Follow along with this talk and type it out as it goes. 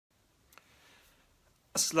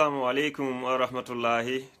Assalamu alaikum wa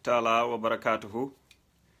rahmatullahi ta'ala wa barakatuhu.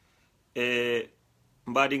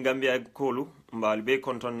 Mbadi Gambia kolu mbal be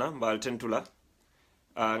kontonna mbal tentula.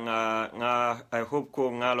 I hope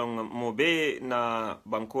ko ngalong mo be na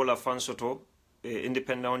bankola fansoto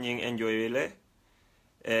independent yin enjoy le.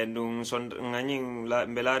 Ndung son nganying la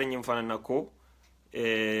mbelari nyim fanana ko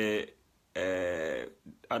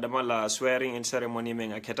adama la swearing in ceremony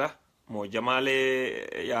men aketa mo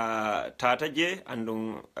jamale ya tata je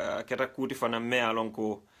andung keta kuti fana me alon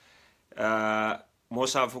ko mo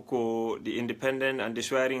safu ko the independent and the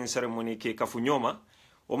swearing ceremony ke kafunyoma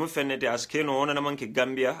o mo fennete askeno ona na manke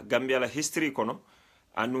Gambia la history kono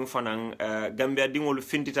andum fana Gambia dingol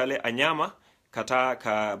finditale anyama kata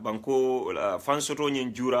ka banko fansoto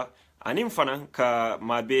nyin jura anim fana ka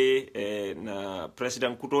mabe na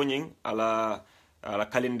president kutonyin ala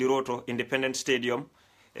kalindiroto independent stadium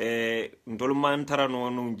ndolman tarano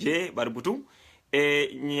nunje barbutu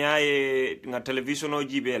nyaaye nga television o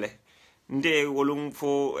jibele nde wolum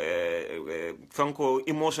fo fanko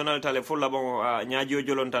emotional tale fo labon nyaajo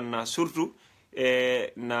jolontan na surtout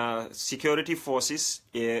na security forces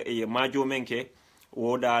majo menke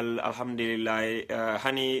wodal alhamdulillah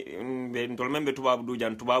hani be ndolmen be tubabu du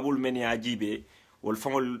jan tubabul men ya jibe wol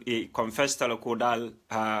fangol confess tala ko dal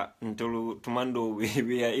ntolu tumando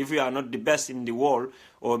if we are not the best in the world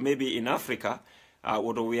or maybe in Africa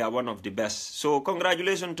we are one of the best. So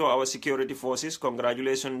congratulations to our security forces,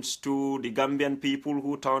 congratulations to the Gambian people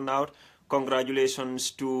who turned out,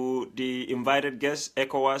 congratulations to the invited guests,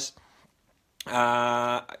 ECOWAS,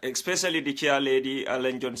 especially the chair lady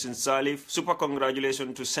Ellen Johnson Sirleaf. Super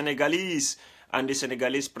congratulations to Senegalese and the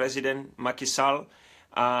Senegalese president Macky Sall,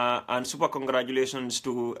 and super congratulations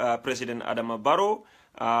to President Adama Barrow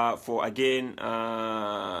for again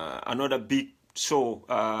another big show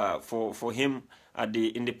for him at the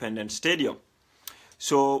Independence Stadium.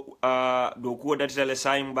 So dokuo datitale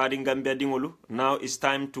saim badin Gambia dingolu. Now it's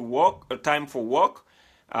time to work. Time for work.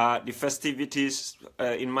 The festivities,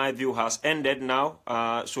 in my view, has ended now.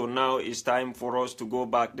 So now it's time for us to go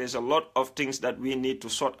back. There's a lot of things that we need to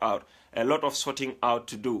sort out. A lot of sorting out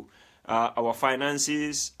to do. Our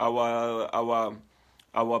finances, our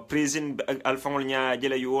prison.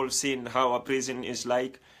 Alfangolnya, you all seen how our prison is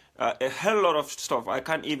like. A hell lot of stuff. I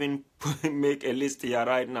can't even make a list here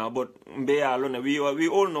right now. But we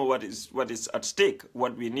all know what is at stake.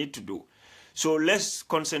 What we need to do. So let's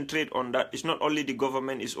concentrate on that. It's not only the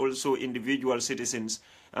government, it's also individual citizens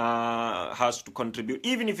has to contribute.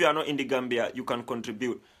 Even if you are not in the Gambia, you can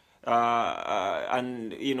contribute.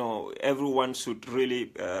 And, you know, everyone should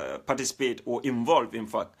really participate or involve, in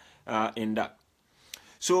fact, in that.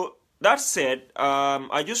 So that said,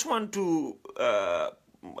 I just want to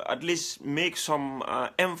at least make some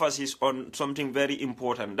emphasis on something very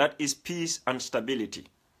important. That is peace and stability.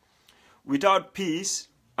 Without peace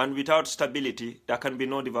and without stability, there can be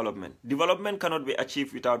no development. Development cannot be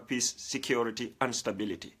achieved without peace, security, and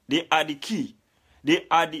stability. They are the key. They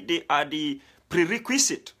are the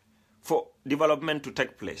prerequisite for development to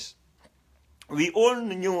take place. We all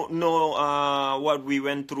know what we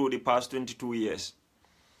went through the past 22 years.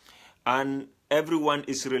 And everyone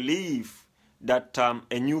is relieved that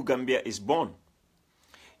a new Gambia is born.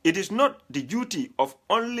 It is not the duty of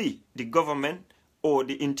only the government or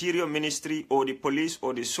the Interior Ministry or the police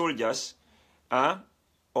or the soldiers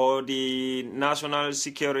or the National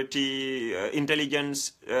Security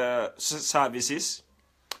Intelligence Services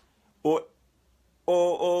or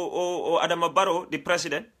Adama Barrow, the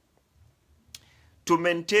president, to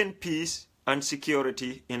maintain peace and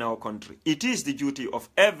security in our country. It is the duty of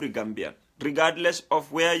every Gambian, regardless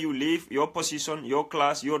of where you live, your position, your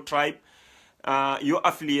class, your tribe, your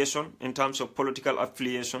affiliation in terms of political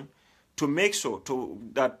affiliation, to make sure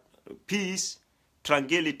that peace,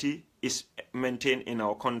 tranquility is maintained in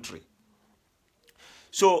our country.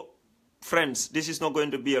 So, friends, this is not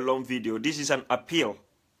going to be a long video. This is an appeal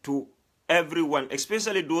to everyone,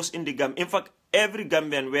 especially those in the Gambia. In fact, every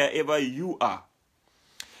Gambian, wherever you are,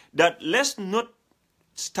 that let's not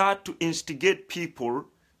start to instigate people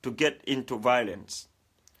to get into violence.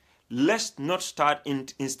 Let's not start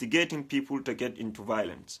instigating people to get into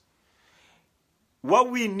violence.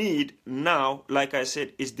 What we need now, like I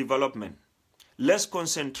said, is development. Let's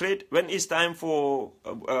concentrate. When it's time for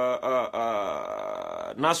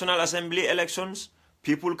National Assembly elections,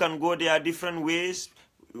 people can go their different ways.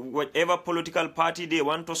 Whatever political party they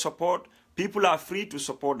want to support, people are free to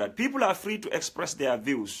support that. People are free to express their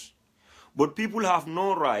views. But people have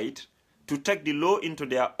no right to take the law into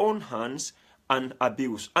their own hands and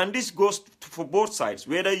abuse. And this goes for both sides,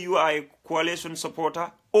 whether you are a coalition supporter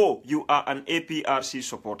or you are an APRC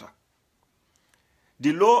supporter.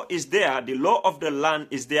 The law is there. The law of the land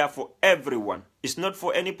is there for everyone. It's not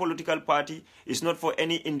for any political party. It's not for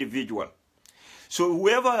any individual. So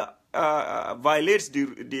whoever violates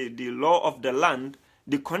the law of the land,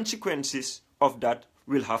 the consequences of that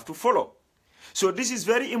will have to follow. So this is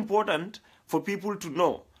very important for people to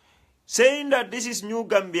know. Saying that this is New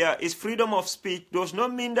Gambia is freedom of speech does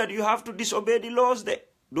not mean that you have to disobey the laws there.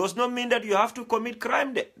 Does not mean that you have to commit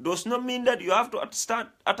crime there. Does not mean that you have to start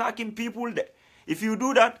attacking people there. If you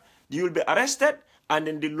do that, you will be arrested and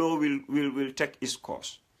then the law will take its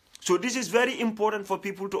course. So this is very important for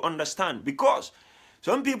people to understand, because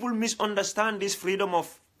some people misunderstand this freedom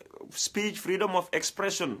of speech, freedom of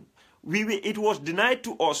expression. It was denied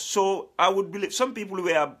to us, so I would believe some people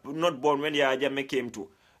were not born when Yahya Jammeh came to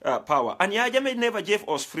power. And Yahya Jammeh never gave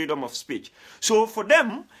us freedom of speech. So for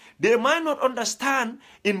them, they might not understand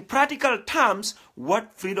in practical terms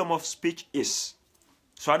what freedom of speech is.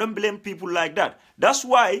 So I don't blame people like that. That's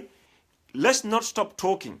why let's not stop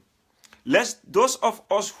talking. Those of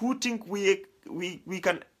us who think we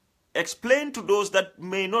can explain to those that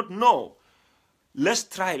may not know, let's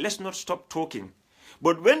try. Let's not stop talking.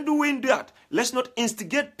 But when doing that, let's not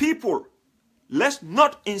instigate people. Let's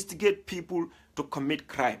not instigate people to commit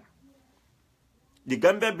crime. The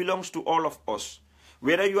Gambia belongs to all of us.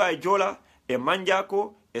 Whether you are a Jola, a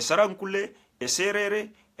Manjako, a Sarankule, a Serere,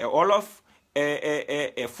 a Olof,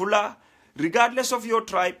 a Fula, regardless of your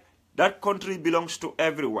tribe, that country belongs to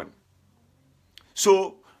everyone.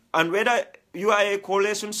 So, and whether you are a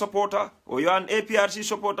coalition supporter or you are an APRC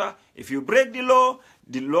supporter, if you break the law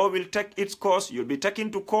will take its course, you'll be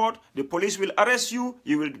taken to court, the police will arrest you,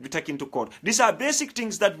 you will be taken to court. These are basic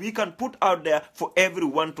things that we can put out there for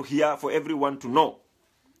everyone to hear, for everyone to know.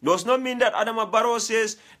 Does not mean that Adama Barrow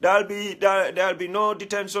says there'll be no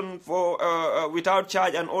detention for without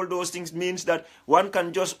charge and all those things means that one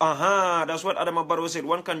can just that's what Adama Barrow said.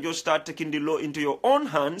 One can just start taking the law into your own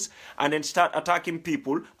hands and then start attacking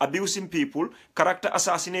people, abusing people, character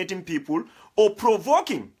assassinating people, or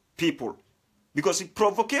provoking people, because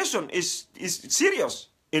provocation is serious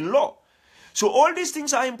in law. So all these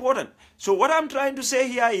things are important. So what I'm trying to say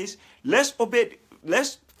here is let's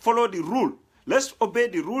follow the rule. Let's obey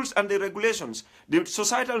the rules and the regulations, the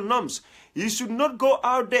societal norms. You should not go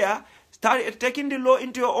out there, start taking the law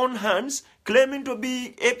into your own hands, claiming to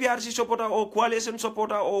be APRC supporter or coalition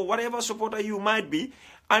supporter or whatever supporter you might be,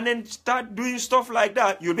 and then start doing stuff like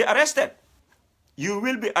that. You'll be arrested. You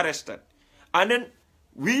will be arrested. And then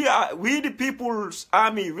we the people's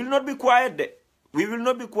army will not be quiet there. We will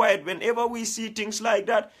not be quiet. Whenever we see things like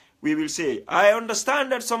that, we will say, I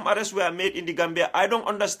understand that some arrests were made in the Gambia. I don't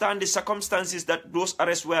understand the circumstances that those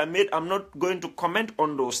arrests were made. I'm not going to comment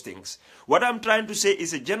on those things. What I'm trying to say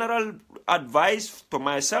is a general advice to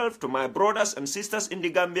myself, to my brothers and sisters in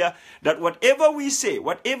the Gambia, that whatever we say,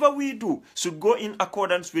 whatever we do, should go in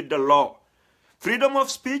accordance with the law. Freedom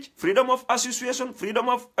of speech, freedom of association, freedom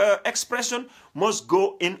of expression must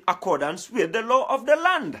go in accordance with the law of the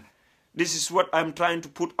land. This is what I'm trying to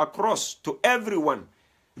put across to everyone.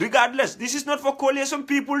 Regardless, this is not for coalition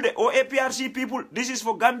people or APRC people. This is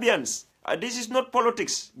for Gambians. This is not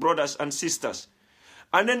politics, brothers and sisters.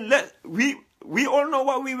 And then we all know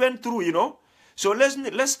what we went through, you know. So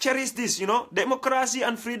let's cherish this, you know. Democracy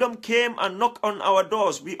and freedom came and knocked on our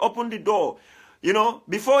doors. We opened the door. You know,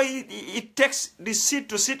 before it takes the seat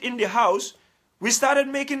to sit in the house, we started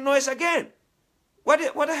making noise again. What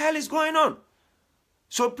the hell is going on?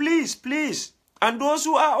 So please, please. And those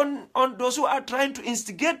who are those who are trying to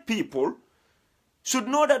instigate people should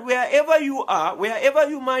know that wherever you are, wherever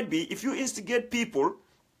you might be, if you instigate people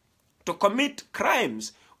to commit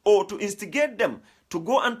crimes or to instigate them to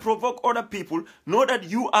go and provoke other people, know that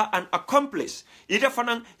you are an accomplice.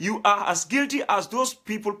 You are as guilty as those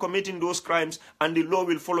people committing those crimes, and the law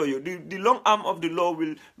will follow you. The long arm of the law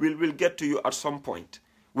will get to you at some point.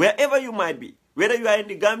 Wherever you might be, whether you are in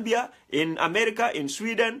the Gambia, in America, in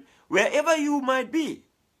Sweden, wherever you might be.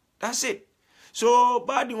 That's it. So,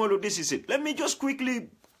 Badingolo, this is it. Let me just quickly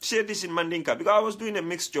say this in Mandinka, because I was doing a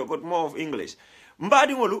mixture, but more of English.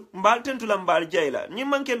 Mbadingolo, mbalten to lambal jaila. Ni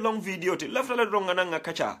manke long video te. Lafta ronga nanga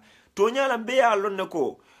kacha. Tonya lambe ya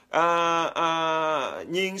loneko.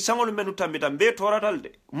 Nying sangolu menu tambita mbe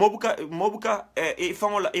toratalde. Mobuka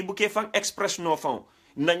ifangola ibuke fang express no fang.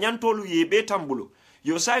 Na nyantolu yebe tambulu.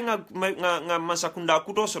 Yo say nga masakunda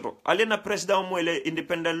kuto soto alena president moyle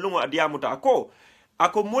independent lungo adiamuta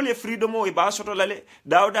ako mole freedom o iba soto lale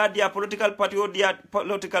dawda dia political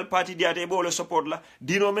party dia te bolo support la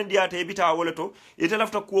dino men dia te bita wala to ite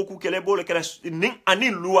lafta koku kele bolo kala ning ani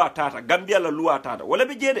loi tata Gambia la loi tata wala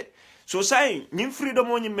be jede so say nim freedom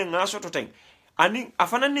o nyim nga soto ten ani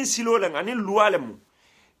afana nin silo la ani loi le mu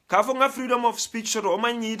ka fo nga freedom of speech soto o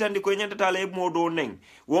man yitandi ko nyanta tale modo neng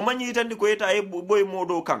o man yitandi ko eta e boy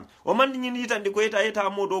modo kan o man yitandi ko eta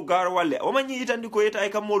modo gar walle o man yitandi ko eta e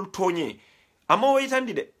kamol tonye amma o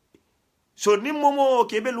yitandi de so nim momo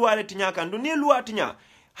kebe luwale tinya kan du ni luwa tinya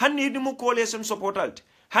hanni dimu coalition supportalt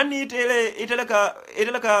hanni itele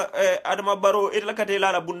ka Adama Barrow itele ka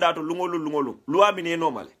telala bundato lungolu luwa mi ne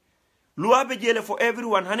normal luwa be jele for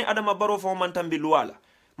everyone hani Adama Barrow fo man tambi luwala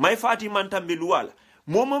may fati man tambi luwala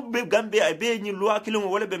momo be Gambia be nyi luwa kilimo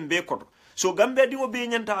wala be koto so Gambia dingo be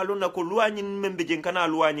nyanta alona ko luwa nyin membe jen kana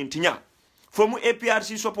luwa nyin tinya fomu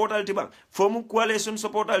APRC supportalti bang fomu coalition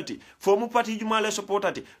supportalti fomu parti jumale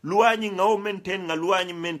supportati luwa nyi ngaw maintain nga luwa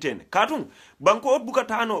nyi maintain katun banko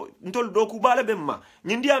bukatano ntol doku bala bemma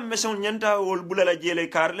nyindia meson nyanta wol bulala jele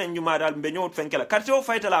karle njuma dal be nyot fenkela karte o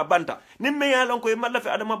fayta la banta nimme yalon ko e malla fi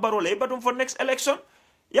Adama Barrow le batum for next election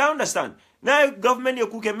ya understand na government ye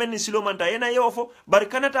kuke menni silomanta yena yofo bar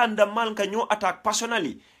kanata ndamal ka nyo attack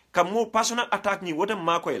personally kam mo personal attack ni wotem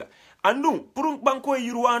makoyla andum pour banko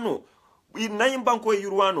yurwano nayin banko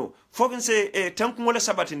yurwano foginse tanku wala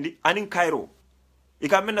sabatindi anin Cairo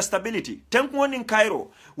ika menna stability tanku wonin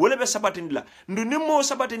Cairo wala be sabatindi la ndu nimmo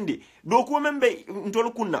sabatindi do ko membe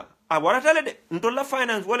ntol kunna a waratale de ntol la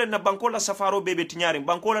finance wala na banko la safaro bebe tinyari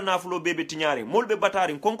banko la nafulo bebe tinyari molbe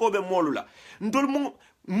batari konko be molula ntol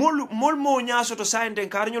mol mo nyaasoto sayenden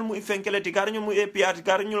karnyol mu ifenkeleti karnyol mu APR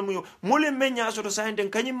karnyol mu mole men nyaasoto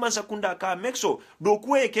sayenden kanyim mansa kunda ka mexo do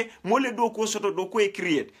kueke mole do ko soto do ko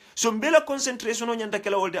create so mbela concentration on nyanda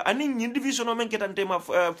kala wolde ani nyin division o men ketantema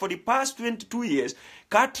for the past 22 years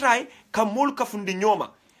ka try ka mol ka fundi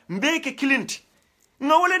nyoma mbeke kilinti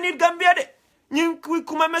nga wala nit Gambia de nyin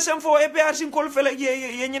kuma mesem fo APR sin kol fele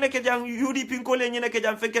ye nyene ke jang UDP ko le nyene ke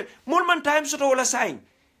jang fenkel mol man time soto wala saying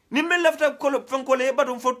ni men lafta fankole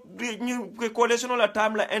batum for coalition la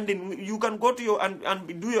time la ending you can go to your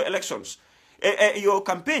and do your elections your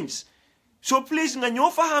campaigns so please nga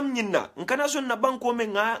nyo faham nyinna nkana son na banko me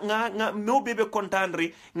nga no bebe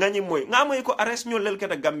contandri nga nyi moy nga moy ko arrest nyol lel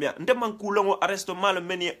keta Gambia nde man kulongo arresto malo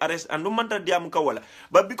meni arrest andu manta diam ka wala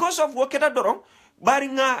but because of waketa dorong bari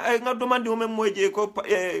nga domandi o mem moje ko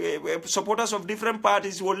supporters of different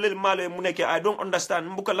parties wollel malo muneke I don't understand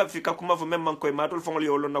mbuka la fika kuma fo mem man koy matol fongol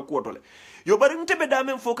yo lon na kuotole yo bari ntebe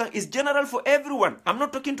damen fokan is general for everyone. I'm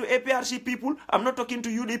not talking to APRC people, I'm not talking to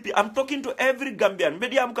UDP, I'm talking to every Gambian.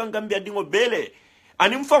 Mbedi am kan Gambia dingo bele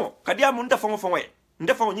anim fongo kadia munta fongo fongo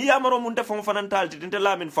nde fongo nyi yamaro munta fongo fanantalti dinte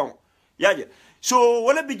lamin fongo yaje so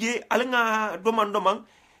wala bije alanga domandomang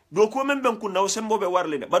do ko men ben kunna o sembobe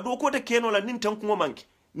warlinde ba do ko te keno la nin tan ko manki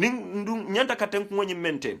nin ndu nyanta ka tan ko nyi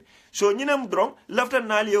menten so nyinam dron lafta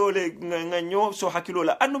nali ole nga nyo so hakilo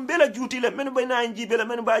la andum bela juti le men bay na njibe la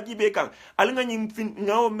men ba jibe kan al nga nyi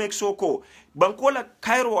ngawo mexo ko banko la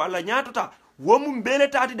Cairo ala nyatata womum bele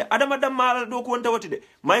tati de Adama Damala do ko wonta wati de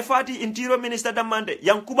may fati interior minister damande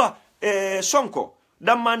Yankuba Sonko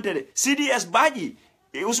damante de CDS Baji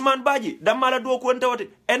Usman Baji damala do ko wonta wati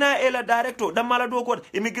NIA la director damala do ko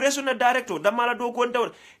immigration la director damala do ko wonta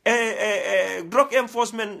wati drug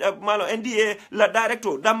enforcement malo NDA la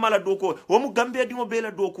director damala do ko womu Gambia dimo be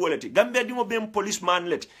la do ko lati Gambia dimo be policeman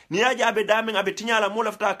lati ni yaji abe damen abe tinyala mo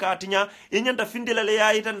lafta ka tinya inyanta findela le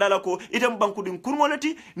yayi tan dala ko itam banku din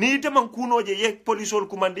kurmolati ni itam kunoje ye polisol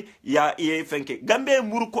kumandi ya ye fenke Gambia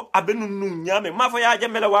muru ko abe nun nyame ma fa ya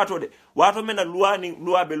jamela wato de wato mena luwani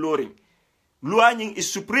luwabe loring Law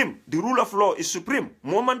is supreme. The rule of law is supreme.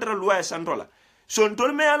 Momentara law is santola. So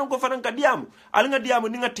ntol me alon ko fanan kadiamu. Alinga diamu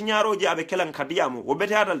ninga tinyaro je abe kelan kadiamu. O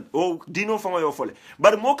bete adal o dino fanga yo fole.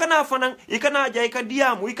 Bar mo kana fanan ikana jay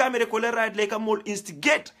kadiamu ikamere ko le right le kamol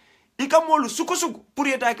instigate. Ikamol suko pour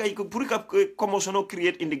yeta kay pour ka commotion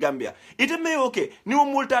create in the Gambia. Ite me okay. Ni o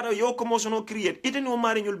multa yo commotion create. Ite ni o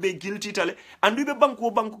mari nyul be guilty tale. Andu be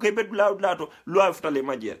banku kay bet lato law aftale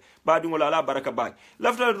majer. Badi ngola la baraka bag.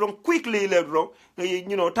 Lafta wrong quickly le wrong.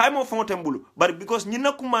 You know time of tembulu. But because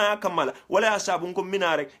nyina kuma kamala wala asabu nko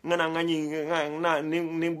minare ngana ngani na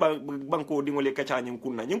ni banko dingole kacha nyim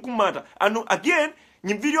kunna. Nyim kumata. Anu again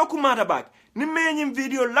nyim video kumata bag. Ni me nyim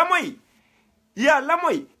video lamoy. Ya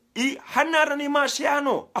lamoy. I hanara ni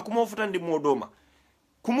masiano akumo futandi modoma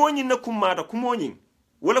kumonyi na kumada kumonyi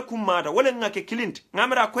wala kumada wala ngake kilint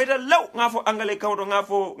ngamera kweta law ngafo angale counter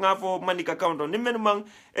ngafo manika counter nimmen mang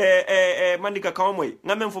manika kawmoy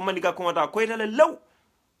ngamen fo manika konta kweta le law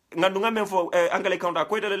ngandu ngamen fo angale counter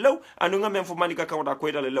kweta le law anu ngamen fo manika counter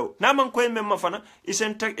kweta le law na man koy mem mafana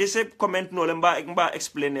ise comment no le mba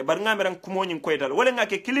explainer bar ngamera kumonyi kweta wala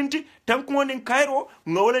ngake kilinti tan kumoni Cairo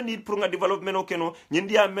ngawala need pour nga development okeno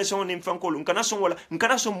nyindia maison ni fankolu nkana son wala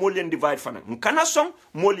nkana son molien divide fana nkana son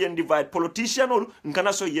molien divide politician olu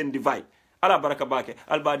nkana so yen divide ala baraka bake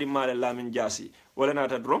albadi male lamin jasi wala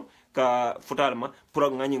nata drom ka futalma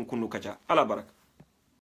pour ngani kunu kacha ala baraka